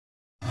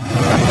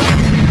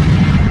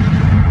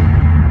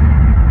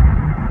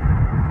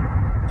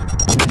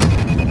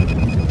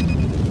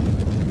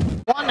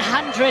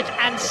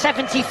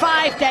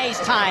175 days'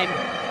 time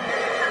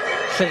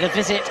for the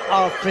visit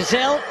of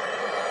Brazil,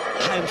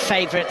 home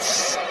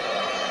favourites.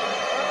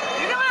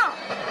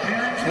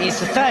 He's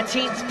the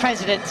 13th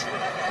president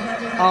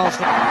of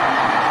the...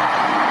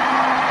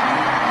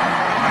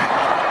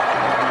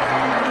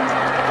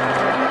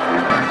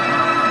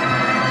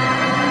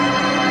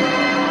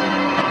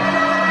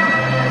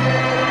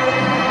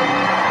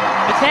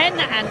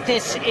 And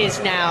this is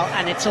now,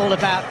 and it's all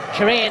about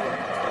Korean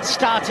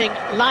starting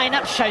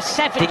lineup. Show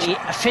 7. The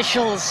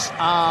officials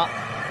are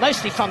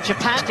mostly from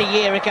Japan. A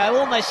year ago,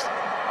 almost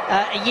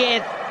a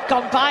year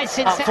gone by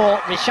since for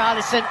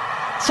Richarlison.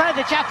 So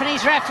the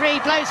Japanese referee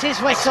blows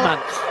his whistle.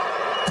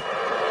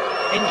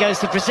 In goes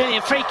the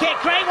Brazilian free kick.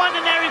 Great one,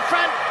 and they're in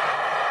front.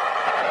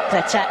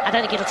 But I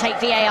don't think it'll take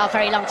VAR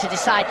very long to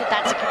decide that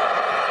that's...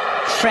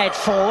 Fred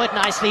forward,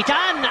 nicely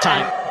done.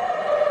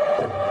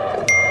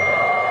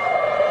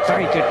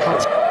 Very good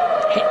contact.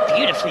 Hit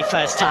beautifully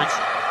first time.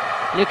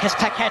 Lucas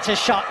Paqueta's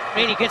shot,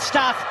 really good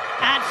stuff.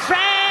 And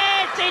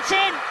Fred, it's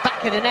in!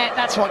 Back of the net,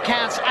 that's what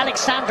counts.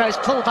 Alexandro's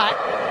pullback.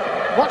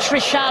 Watch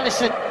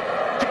Richarlison.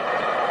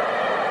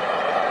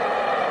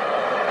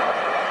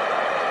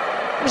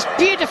 It was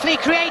beautifully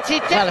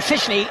created. Well,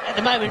 officially, at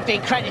the moment,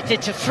 being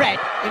credited to Fred.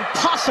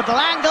 Impossible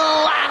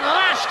angle, and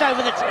lashed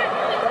over the...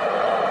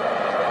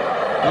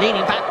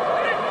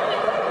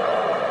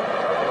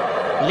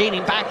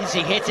 Leaning back as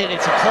he hit it,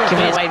 it's a pull.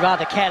 Giving it away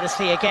rather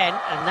carelessly again,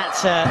 and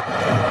that's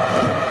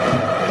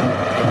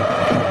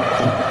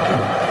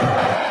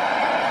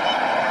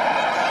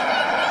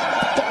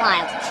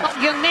wild.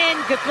 Young Min,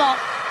 good block.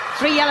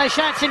 3 yellow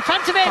shirts in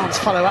front of him. Son's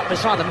follow-up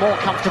was rather more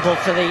comfortable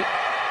for the...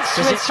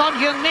 Son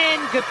Young Min,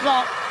 good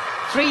block.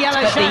 3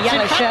 yellow shirts. The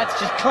yellow shirts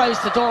just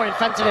closed the door in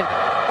front of him.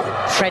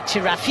 Fred to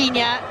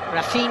Rafinha.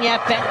 Rafinha,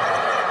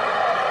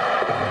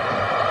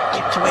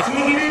 chipped away.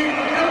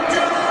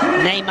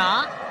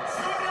 Neymar.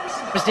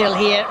 Brazil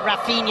here,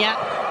 Rafinha.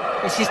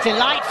 This is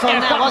delightful.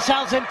 Now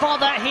ourselves in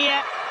bother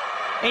here.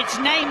 It's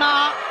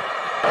Neymar.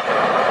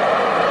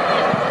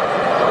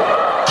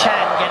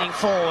 Chan getting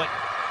forward.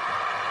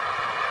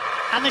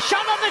 And the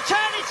shot on the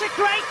turn, it's a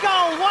great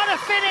goal. What a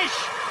finish.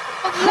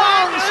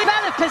 Long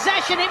spell of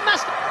possession, it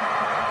must...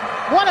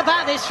 What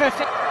about this for a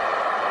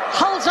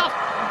holds off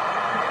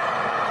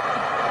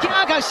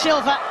Thiago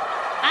Silva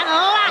and a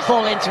last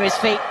ball into his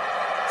feet.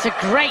 It's a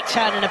great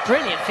turn and a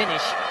brilliant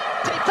finish.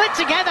 Put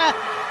together,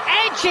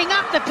 edging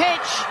up the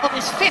pitch on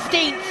his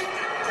 15th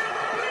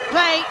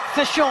play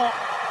for sure.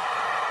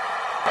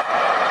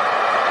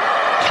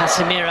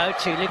 Casemiro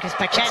to Lucas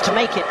Paqueta to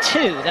make it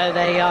 2, though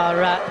they are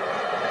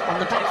on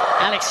the back.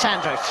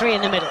 Alexandro, 3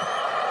 in the middle.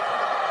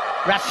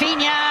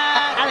 Rafinha,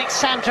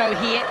 Alexandro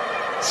here,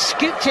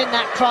 scooped in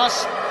that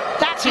cross.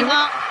 That's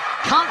enough.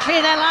 Can't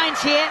clear their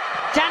lines here.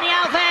 Dani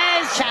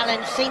Alves.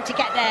 Challenge, seemed to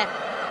get there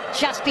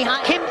just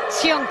behind. Kim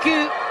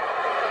Seong-gu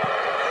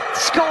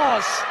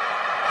scores.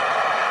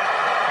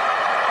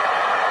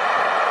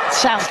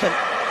 Southland.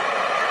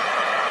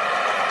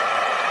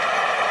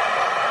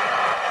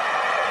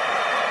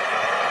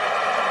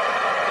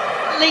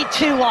 Lead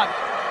 2-1.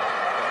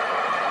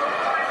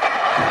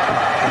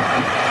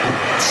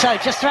 So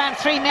just around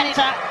 3 minutes,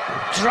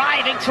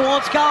 driving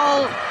towards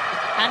goal,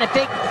 and a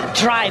big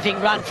driving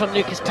run from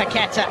Lucas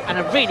Paqueta, and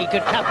a really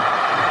good cover.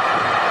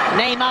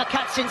 Neymar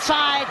cuts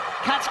inside,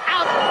 cuts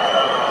out.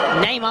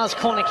 Neymar's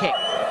corner kick.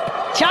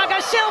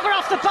 Thiago Silva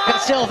off the bar.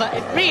 Silva,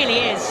 it really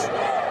is.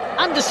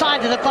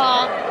 Underside of the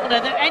bar,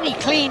 any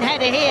clean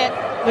header here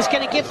was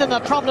going to give them a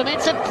problem.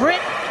 It's a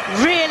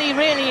really,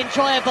 really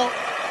enjoyable.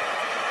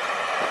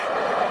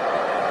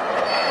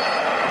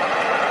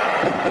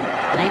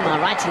 Neymar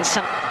right in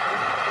some.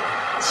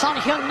 Son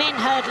Heung-min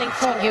hurdling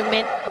for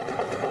Heung-min,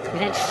 who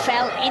then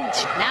fell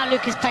into. Now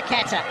Lucas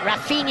Paqueta,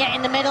 Rafinha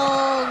in the middle,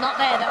 not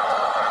there though.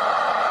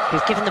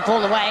 Who's given the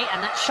ball away,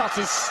 and that shot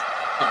is.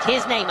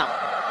 Here's Neymar.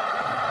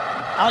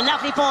 Oh,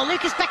 lovely ball,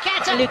 Lucas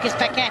Paqueta. Lucas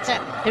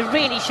Paqueta, who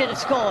really should have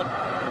scored.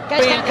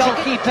 Goes down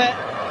goalkeeper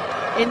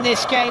in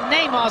this game.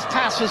 Neymar's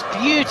pass was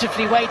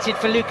beautifully weighted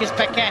for Lucas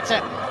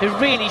Paqueta, who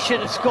really should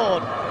have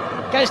scored.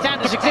 Goes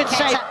down as a good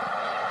save.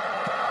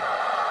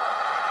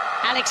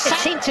 Alex, it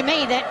seemed to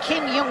me that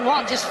Kim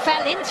Young-won just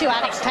fell into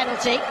Alex's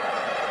penalty.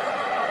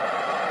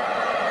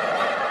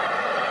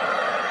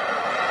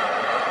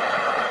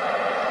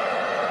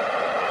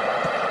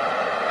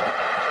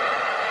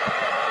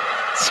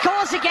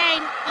 Scores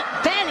again,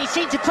 barely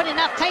seemed to put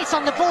enough pace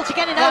on the ball to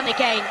get it on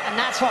again, and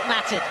that's what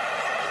mattered.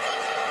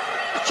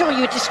 I'm sure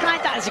you would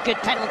describe that as a good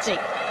penalty.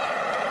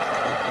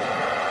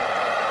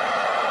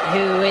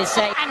 Who is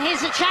and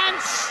here's a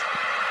chance,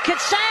 could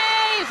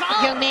save.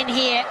 Oh. Young-min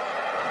here.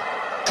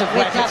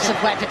 With lots of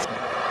weapons.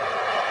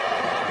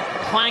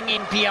 Hwang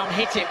In-beom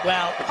hit it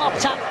well.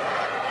 Popped up.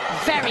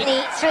 Very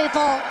through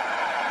ball.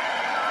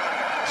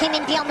 Kim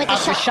In-beom with the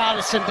shot.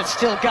 Richarlison, but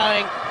still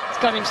going. He's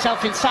got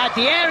himself inside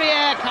the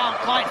area. Can't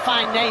quite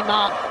find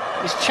Neymar.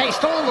 He's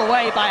chased all the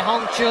way by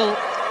Hongchul.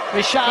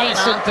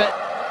 Richarlison, but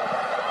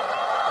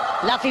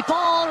lovely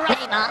ball.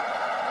 Neymar.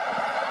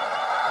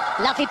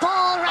 Lovely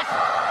ball.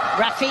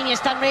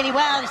 Rafinha's done really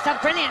well. He's done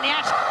brilliantly.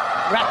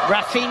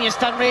 Rafinha's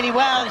done really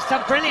well. He's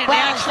done brilliantly.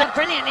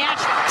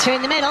 Two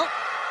in the middle.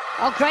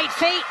 Oh, great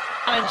feet.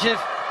 Challenge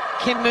of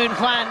Kim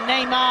Moon-hwan.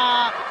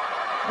 Neymar.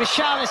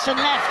 Richarlison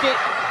left it.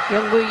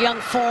 Young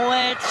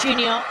forward.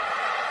 Junior.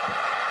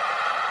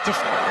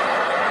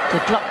 The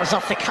block was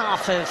off the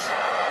calf of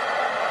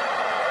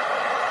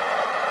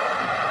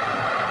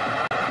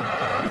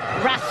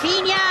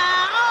Rafinha.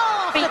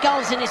 Oh, 3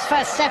 goals in his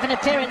first 7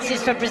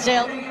 appearances for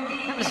Brazil.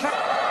 That was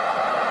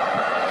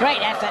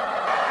great effort.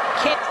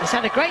 He's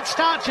had a great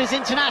start to his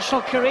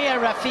international career,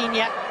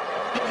 Rafinha.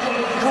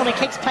 Corner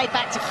kicks played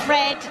back to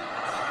Fred.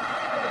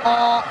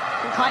 Or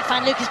couldn't quite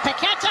find Lucas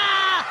Paqueta.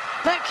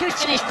 But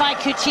finished by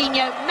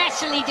Coutinho,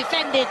 messily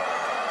defended.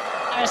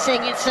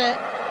 Embarrassing. It's a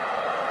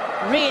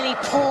really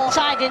poor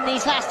side in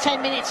these last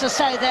 10 minutes or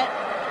so. That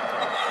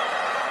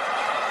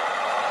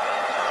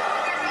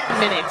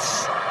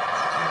minutes.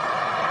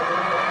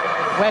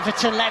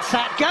 Weverton lets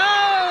that go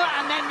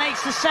and then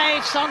makes the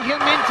save. Son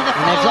Heung-min for the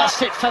follow-up. They've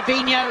lost it.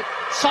 Fabinho.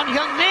 Son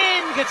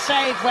Heung-min, good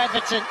save.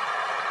 Weverton.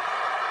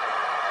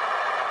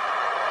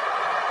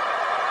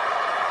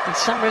 And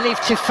some relief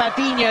to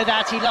Fabinho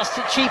that he lost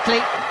it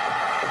cheaply.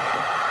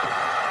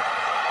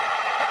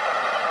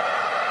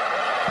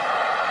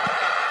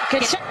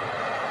 Good.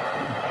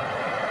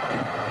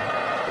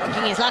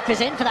 Thinking his luck was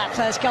in for that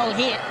first goal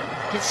here.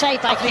 Good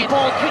save by Lovely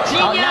ball,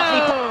 Coutinho. Oh,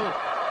 lovely ball.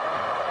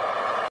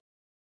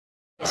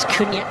 It's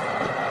Cunha.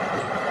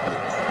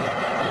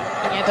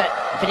 Yeah, but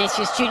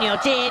Vinicius Junior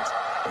did.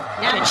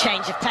 Now a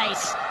change of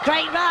pace.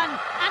 Great run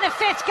and a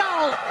 5th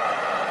goal.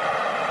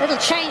 Little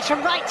change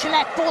from right to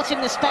left bought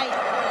him the space.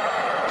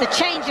 The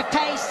change of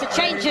pace, the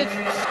change of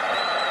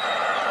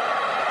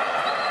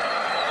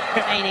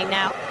remaining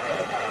now.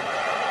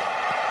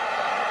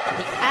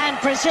 And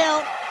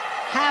Brazil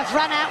have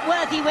run out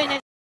worthy winners.